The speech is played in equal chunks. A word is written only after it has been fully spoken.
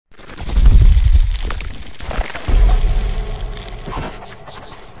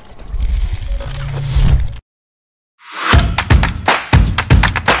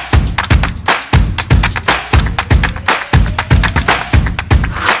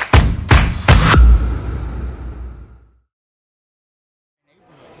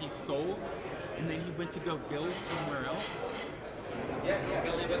need to go build somewhere else?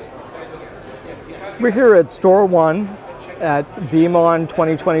 We're here at StorONE at VeeamON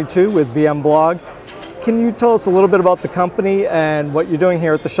 2022 with VMblog. Can you tell us a little bit about the company and what you're doing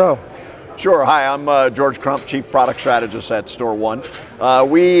here at the show? Sure. Hi, I'm George Crump, Chief Product Strategist at StorONE.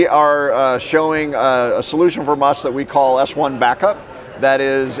 We are showing a solution from us that we call S1 Backup. That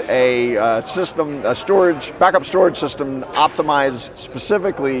is a system, a backup storage system optimized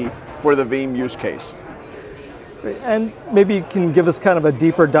specifically for the Veeam use case. And maybe you can give us kind of a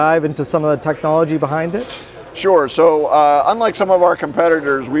deeper dive into some of the technology behind it? Sure. So unlike some of our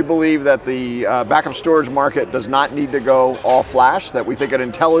competitors, we believe that the backup storage market does not need to go all flash, that we think an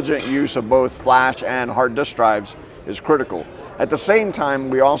intelligent use of both flash and hard disk drives is critical. At the same time,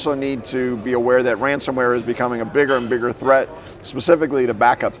 we also need to be aware that ransomware is becoming a bigger and bigger threat, specifically to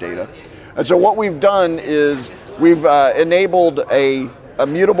backup data. And so what we've done is we've enabled a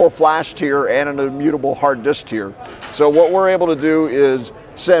immutable flash tier and an immutable hard disk tier. So what we're able to do is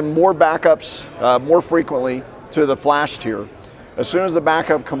send more backups more frequently to the flash tier. As soon as the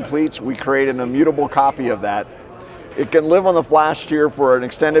backup completes, we create an immutable copy of that. It can live on the flash tier for an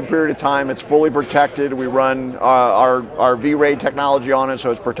extended period of time. It's fully protected. We run our V-RAID technology on it,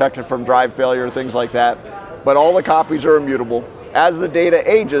 so it's protected from drive failure, things like that. But all the copies are immutable. As the data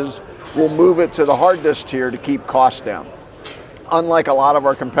ages, we'll move it to the hard disk tier to keep costs down. Unlike a lot of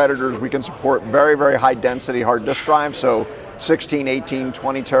our competitors, we can support very, very high density hard disk drives, so 16, 18,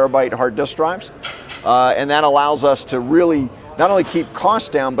 20 terabyte hard disk drives. And that allows us to really not only keep costs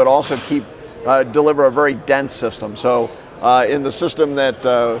down, but also deliver a very dense system. So in the system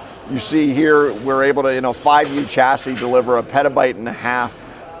that you see here, we're able to, in a 5U chassis, deliver 1.5 petabytes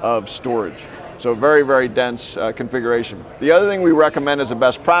of storage. So very, very dense configuration. The other thing we recommend as a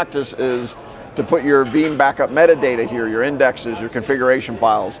best practice is to put your Veeam backup metadata here, your indexes, your configuration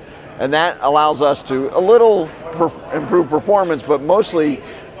files. And that allows us to improve performance, but mostly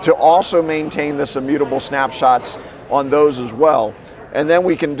to also maintain this immutable snapshots on those as well. And then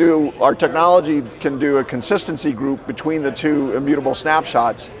our technology can do a consistency group between the two immutable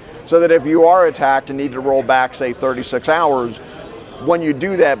snapshots, so that if you are attacked and need to roll back, say 36 hours, when you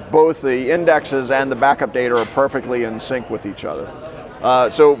do that, both the indexes and the backup data are perfectly in sync with each other.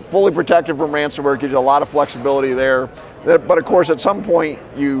 So fully protected from ransomware, gives you a lot of flexibility there. But of course, at some point,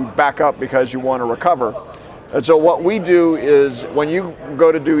 you back up because you want to recover. And so what we do is, when you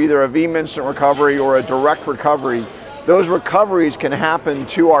go to do either a Veeam instant recovery or a direct recovery, those recoveries can happen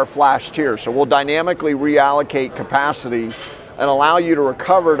to our flash tier. So we'll dynamically reallocate capacity and allow you to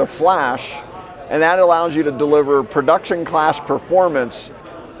recover to flash, and that allows you to deliver production class performance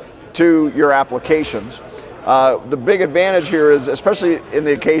to your applications. The big advantage here is, especially in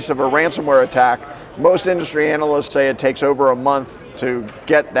the case of a ransomware attack, most industry analysts say it takes over a month to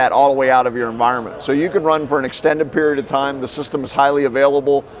get that all the way out of your environment. So you can run for an extended period of time. The system is highly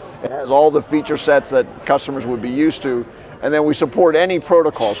available. It has all the feature sets that customers would be used to. And then we support any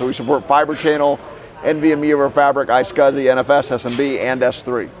protocol. So we support Fiber Channel, NVMe over Fabric, iSCSI, NFS, SMB, and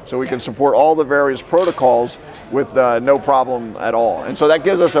S3. So we can support all the various protocols with no problem at all. And so that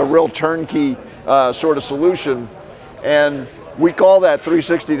gives us a real turnkey sort of solution, and we call that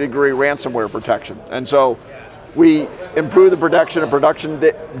 360-degree ransomware protection. And so we improve the protection of production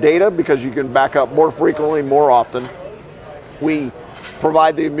data because you can back up more frequently, more often. We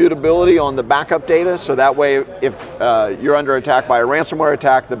provide the immutability on the backup data, so that way if you're under attack by a ransomware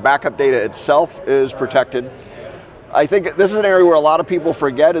attack, the backup data itself is protected. I think this is an area where a lot of people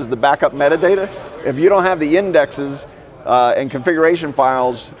forget is the backup metadata. If you don't have the indexes and configuration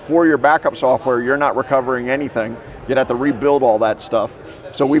files for your backup software, you're not recovering anything. You'd have to rebuild all that stuff.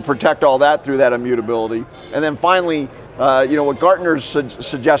 So we protect all that through that immutability. And then finally, what Gartner's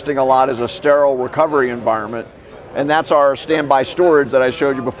suggesting a lot is a sterile recovery environment. And that's our standby storage that I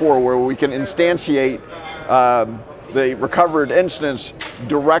showed you before, where we can instantiate the recovered instance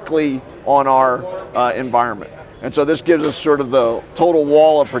directly on our environment. And so this gives us sort of the total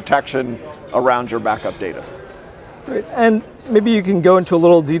wall of protection around your backup data. Great. And maybe you can go into a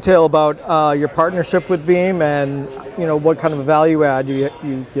little detail about your partnership with Veeam and what kind of value add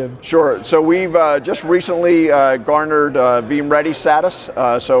you give. Sure. So we've just recently garnered Veeam Ready status.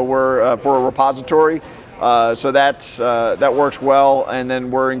 So we're for a repository. So that works well. And then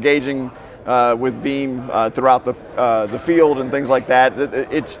we're engaging with Veeam throughout the field and things like that.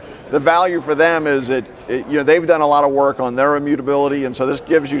 It's the value for them is they've done a lot of work on their immutability, and so this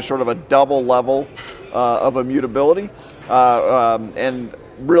gives you sort of a double level of immutability and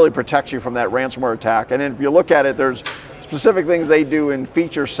really protects you from that ransomware attack. And if you look at it, there's specific things they do in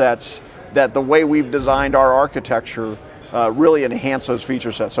feature sets that the way we've designed our architecture really enhance those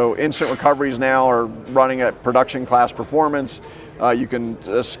feature sets. So instant recoveries now are running at production class performance. You can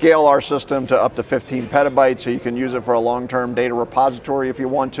scale our system to up to 15 petabytes, so you can use it for a long-term data repository if you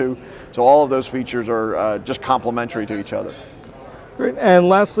want to. So all of those features are just complementary to each other. Great. And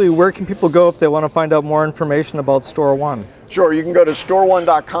lastly, where can people go if they want to find out more information about StorONE? Sure, you can go to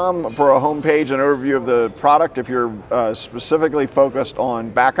storone.com for a homepage and overview of the product. If you're specifically focused on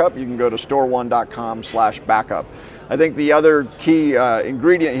backup, you can go to storone.com/backup. I think the other key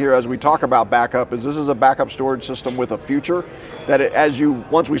ingredient here as we talk about backup is this is a backup storage system with a future that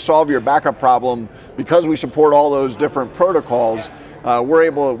once we solve your backup problem, because we support all those different protocols,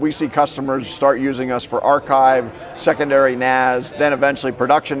 we see customers start using us for archive, secondary NAS, then eventually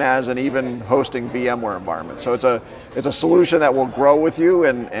production NAS, and even hosting VMware environments. So it's a solution that will grow with you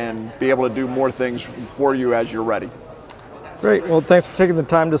and be able to do more things for you as you're ready. Great. Well, thanks for taking the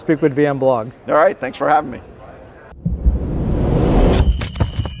time to speak with VMblog. All right, thanks for having me.